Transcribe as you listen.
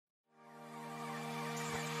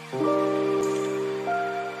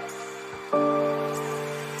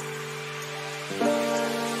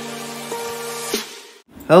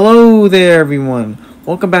Hello there, everyone.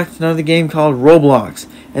 Welcome back to another game called Roblox.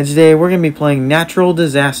 And today we're going to be playing Natural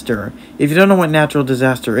Disaster. If you don't know what Natural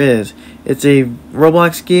Disaster is, it's a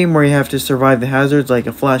Roblox game where you have to survive the hazards like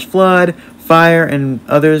a flash flood, fire, and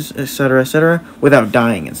others, etc., without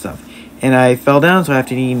dying and stuff. And I fell down, so I have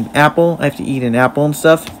to eat an apple. I have to eat an apple and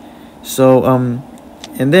stuff. So,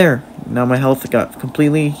 and there. Now my health got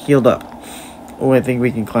completely healed up. Oh, I think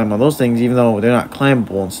we can climb on those things, even though they're not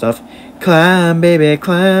climbable and stuff. Climb, baby,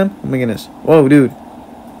 climb. Oh my goodness. Whoa, dude.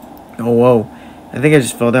 Oh, whoa. I think I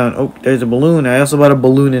just fell down. Oh, there's a balloon. I also bought a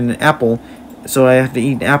balloon and an apple. So I have to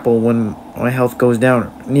eat an apple when my health goes down.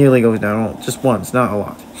 Or nearly goes down. Well, just once, not a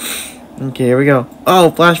lot. Okay, here we go.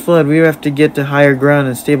 Oh, flash flood. We have to get to higher ground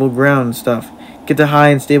and stable ground and stuff. Get to high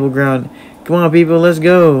and stable ground. Come on, people. Let's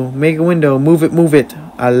go. Make a window. Move it, move it.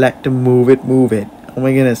 I like to move it, move it. Oh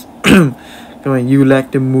my goodness. Come on, you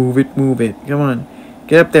like to move it, move it. Come on.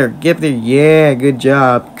 Get up there, get up there. Yeah, good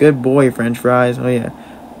job. Good boy, French fries. Oh, yeah.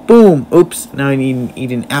 Boom. Oops. Now I need to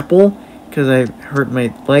eat an apple because I hurt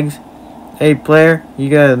my legs. Hey, player, you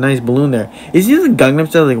got a nice balloon there. Is he the Gangnam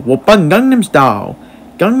Style? Like, whoop-un Gangnam Style.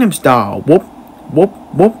 Gangnam Style. Whoop, whoop,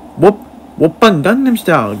 whoop, whoop. Whoop-un Gangnam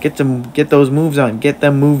Style. Get those moves on. Get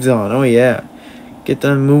them moves on. Oh, yeah. Get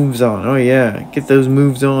them moves on. Oh, yeah. Get those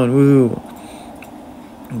moves on. Woo.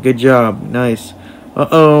 Good job. Nice.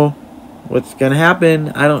 Uh-oh. What's gonna happen?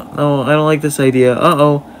 I don't know. I don't like this idea.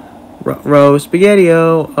 Uh-oh. Row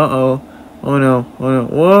spaghetti-o. Uh-oh. Oh, no. Oh, no.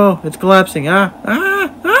 Whoa. It's collapsing. Ah.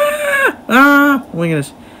 Ah. Ah. Ah. Oh, my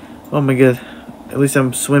goodness. Oh, my god. At least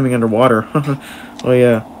I'm swimming underwater. Oh,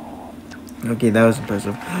 yeah. Okay, that was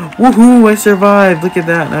impressive. Woohoo! I survived. Look at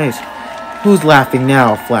that. Nice. Who's laughing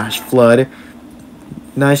now, Flash Flood?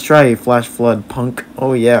 Nice try, Flash Flood, punk.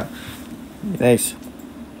 Oh, yeah. Nice.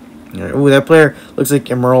 Ooh, that player looks like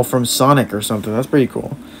Emerald from Sonic or something. That's pretty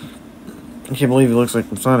cool. I can't believe he looks like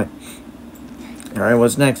from Sonic. Alright,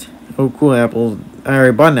 what's next? Oh, cool apple. I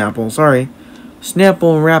already bought an apple, sorry.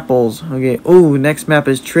 Snapple and Rapples. Okay, ooh, next map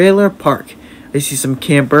is Trailer Park. I see some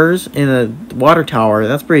campers in a water tower.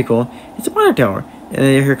 That's pretty cool. It's a water tower. And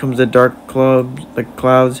then here comes the dark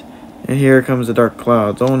clouds. And here comes the dark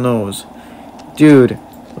clouds. Oh, noes. Dude,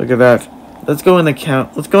 look at that. Let's go in the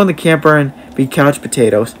camper and be couch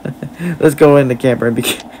potatoes. Let's go in the camper and be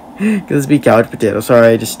let's be couch potatoes. Sorry,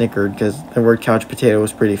 I just snickered because the word couch potato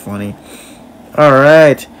was pretty funny. All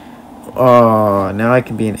right. Oh, now I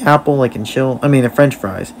can be an apple. I can chill. I mean, a French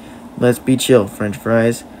fries. Let's be chill, French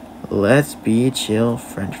fries. Let's be chill,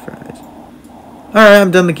 French fries. All right, I'm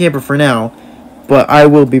done the camper for now, but I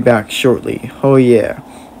will be back shortly. Oh yeah.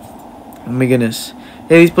 Oh my goodness.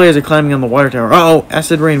 Hey, these players are climbing on the water tower. Uh-oh,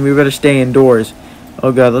 acid rain. We better stay indoors.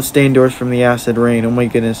 Oh, God, let's stay indoors from the acid rain. Oh, my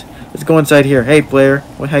goodness. Let's go inside here. Hey, player.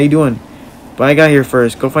 How you doing? But I got here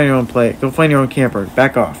first. Go find your own Go find your own camper.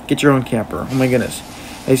 Back off. Get your own camper. Oh, my goodness.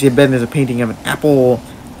 I see a bed and there's a painting of an apple.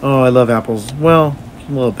 Oh, I love apples. Well,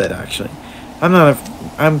 a little bit, actually.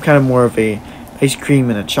 I'm kind of more of a ice cream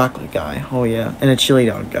and a chocolate guy. Oh, yeah. And a chili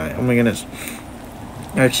dog guy. Oh, my goodness.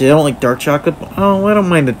 Actually, I don't like dark chocolate. Oh, I don't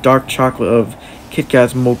mind the dark chocolate of Kit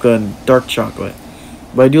Kat's mocha and dark chocolate,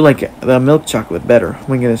 but I do like the milk chocolate better. Oh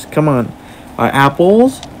my goodness, come on.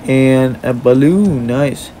 Apples and a balloon.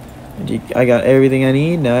 Nice. I got everything I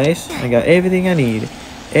need. Nice. I got everything I need.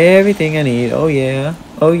 Everything I need. Oh yeah.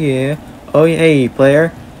 Oh yeah. Oh yeah. Hey,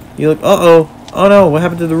 player. You look. Uh-oh. Oh no. What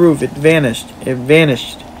happened to the roof? It vanished. It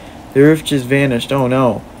vanished. The roof just vanished. Oh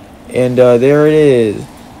no. And there it is.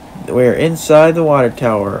 We're inside the water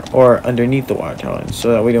tower, or underneath the water tower,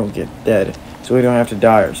 so that we don't get dead. So we don't have to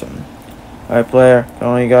die or something. Alright, player.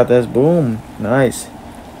 Oh, you got this. Boom. Nice.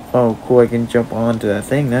 Oh, cool. I can jump onto that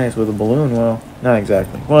thing. Nice. With a balloon. Well, not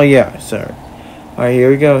exactly. Well, yeah, sir. Alright,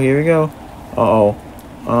 here we go. Here we go. Uh-oh.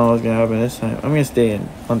 Oh, what's going to happen this time? I'm going to stay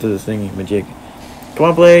onto this thingy, majig. Come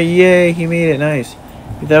on, player. Yay. He made it. Nice.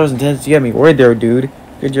 That was intense. You got me worried there, dude.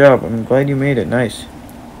 Good job. I'm glad you made it. Nice.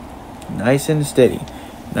 Nice and steady.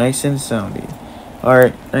 Nice and soundy.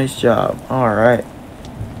 Alright. Nice job. Alright.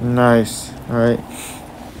 Nice. Alright.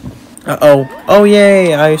 Uh-oh. Oh,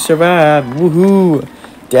 yay. I survived. Woohoo.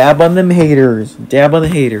 Dab on them haters. Dab on the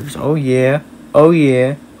haters. Oh, yeah. Oh,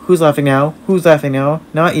 yeah. Who's laughing now? Who's laughing now?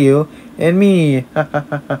 Not you. And me.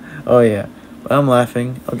 Oh, yeah. I'm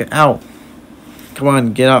laughing. Okay. Ow. Come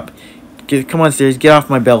on. Get up. Come on, stairs. Get off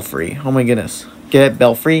my belfry. Oh, my goodness. Get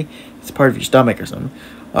belfry? It's part of your stomach or something.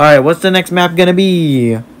 Alright. What's the next map gonna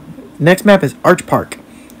be? Next map is Arch Park.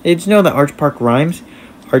 Did you know that Arch Park rhymes?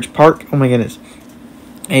 Arch Park. Oh my goodness.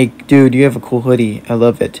 Hey, dude, you have a cool hoodie. I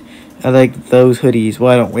love it. I like those hoodies.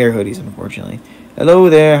 Well, I don't wear hoodies, unfortunately. Hello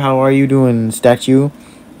there. How are you doing, statue?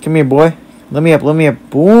 Come here, boy. Let me up. Let me up.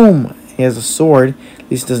 Boom. He has a sword.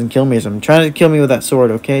 least it doesn't kill me or something. Try not to kill me with that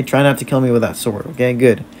sword, okay? Try not to kill me with that sword, okay?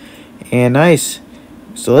 Good. And nice.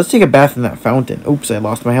 So let's take a bath in that fountain. Oops, I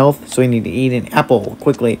lost my health, so I need to eat an apple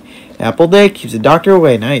quickly. An apple day keeps the doctor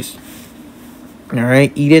away. Nice.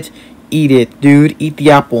 Alright, eat it. Eat it, dude. Eat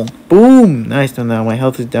the apple. Boom! Nice. Now my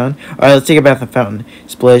health is down. Alright, let's take a bath in the fountain.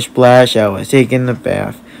 Splish, splash, I was taking the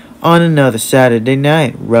bath. On another Saturday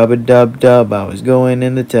night, rub-a-dub-dub, I was going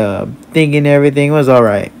in the tub, thinking everything was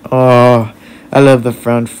alright. Oh, I love the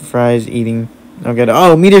french fries eating. Okay,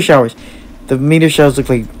 oh, meteor showers. The meteor showers look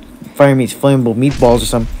like fire meets flammable meatballs or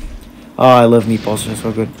something. Oh, I love meatballs. They're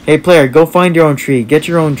so good. Hey, player, go find your own tree. Get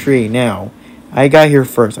your own tree now. I got here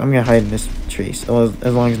first. I'm gonna hide in this tree, so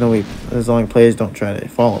as long as players don't try to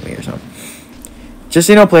follow me or something. Just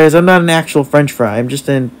so you know, players, I'm not an actual French fry. I'm just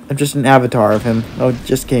an avatar of him. Oh,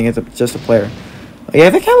 just kidding. It's just a player. Yeah,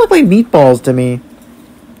 they kind of look like meatballs to me,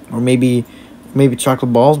 or maybe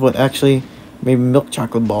chocolate balls, but actually maybe milk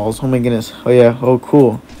chocolate balls. Oh my goodness. Oh yeah. Oh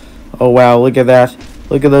cool. Oh wow. Look at that.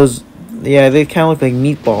 Look at those. Yeah, they kind of look like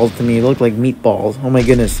meatballs to me. They look like meatballs. Oh my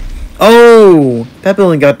goodness. Oh, that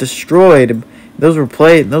building got destroyed. Those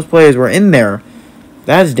players were in there.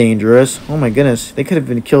 That's dangerous. Oh my goodness. They could have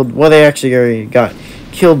been killed. Well, they actually already got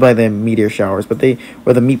killed by the meteor showers, but they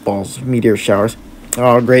were the meatballs meteor showers.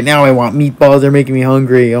 Oh, great. Now I want meatballs. They're making me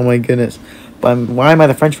hungry. Oh my goodness. But why am I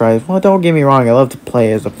the French fries? Well, don't get me wrong. I love to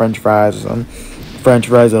play as the French fries. French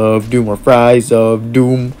fries of doom or fries of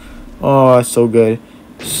doom. Oh, so good.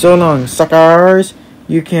 So long, suckers.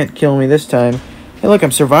 You can't kill me this time. Hey, look,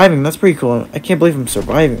 I'm surviving. That's pretty cool. I can't believe I'm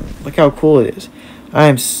surviving. Look how cool it is. I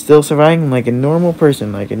am still surviving like a normal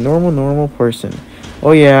person. Like a normal person.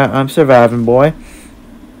 Oh, yeah, I'm surviving, boy.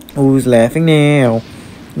 Who's laughing now?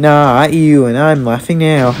 Not you, and I'm laughing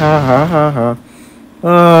now. Ha, ha, ha, ha.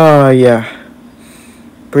 Oh, yeah.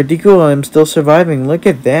 Pretty cool. I'm still surviving. Look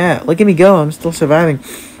at that. Look at me go. I'm still surviving.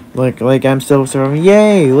 Like I'm still surviving.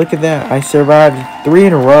 Yay, look at that. I survived 3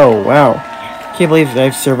 in a row. Wow. Can't believe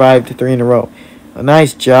I've survived 3 in a row. A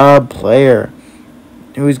nice job, player.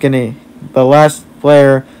 The last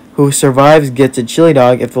player who survives gets a chili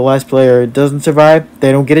dog. If the last player doesn't survive,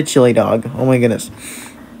 they don't get a chili dog. Oh my goodness.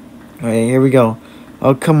 Alright, here we go.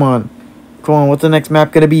 Oh, come on. Come on, what's the next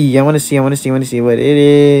map gonna be? I wanna see what it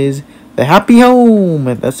is. The Happy Home.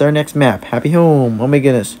 That's our next map. Happy Home. Oh my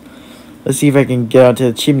goodness. Let's see if I can get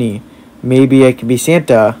onto the chimney. Maybe I can be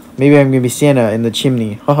Santa. Maybe I'm gonna be Santa in the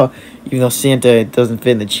chimney. Haha. Even though Santa doesn't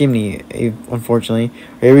fit in the chimney, unfortunately.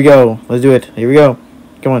 Here we go. Let's do it. Here we go.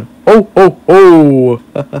 Come on. Oh, oh, oh.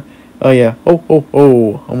 Oh, yeah. Oh, oh,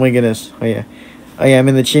 oh. Oh, my goodness. Oh, yeah. Oh, yeah, I'm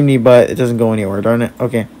in the chimney, but it doesn't go anywhere. Darn it.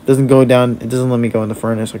 Okay. It doesn't go down. It doesn't let me go in the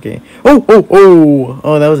furnace. Okay. Oh, oh, oh.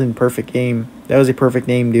 Oh, that was in perfect aim. That was a perfect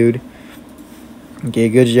aim, dude. Okay,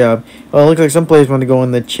 good job. Oh, it looks like some players want to go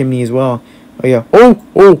in the chimney as well. Oh, yeah. Oh,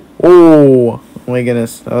 oh, oh. Oh, my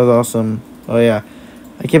goodness. That was awesome. Oh, yeah.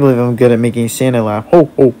 I can't believe I'm good at making Santa laugh.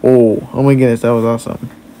 Oh, oh, oh. Oh, my goodness. That was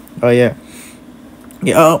awesome. Oh, yeah.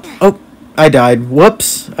 Yeah. Oh, oh. I died.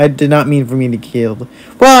 Whoops. I did not mean for me to kill.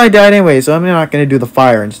 Well, I died anyway, so I'm not going to do the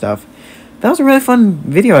fire and stuff. That was a really fun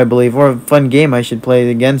video, I believe, or a fun game I should play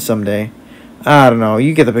again someday. I don't know.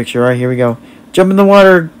 You get the picture. All right, here we go. Jump in the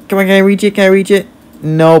water. Come on, can I reach it? Can I reach it?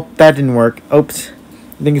 Nope, that didn't work. Oops.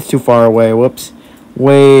 I think it's too far away. Whoops.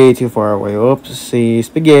 Way too far away. Oopsie.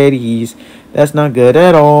 Spaghettis. That's not good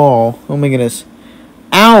at all. Oh my goodness.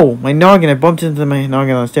 Ow! My noggin. I bumped into my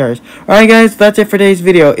noggin on the stairs. Alright guys, that's it for today's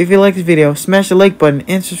video. If you like this video, smash the like button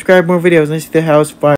and subscribe for more videos. And I see the house fire.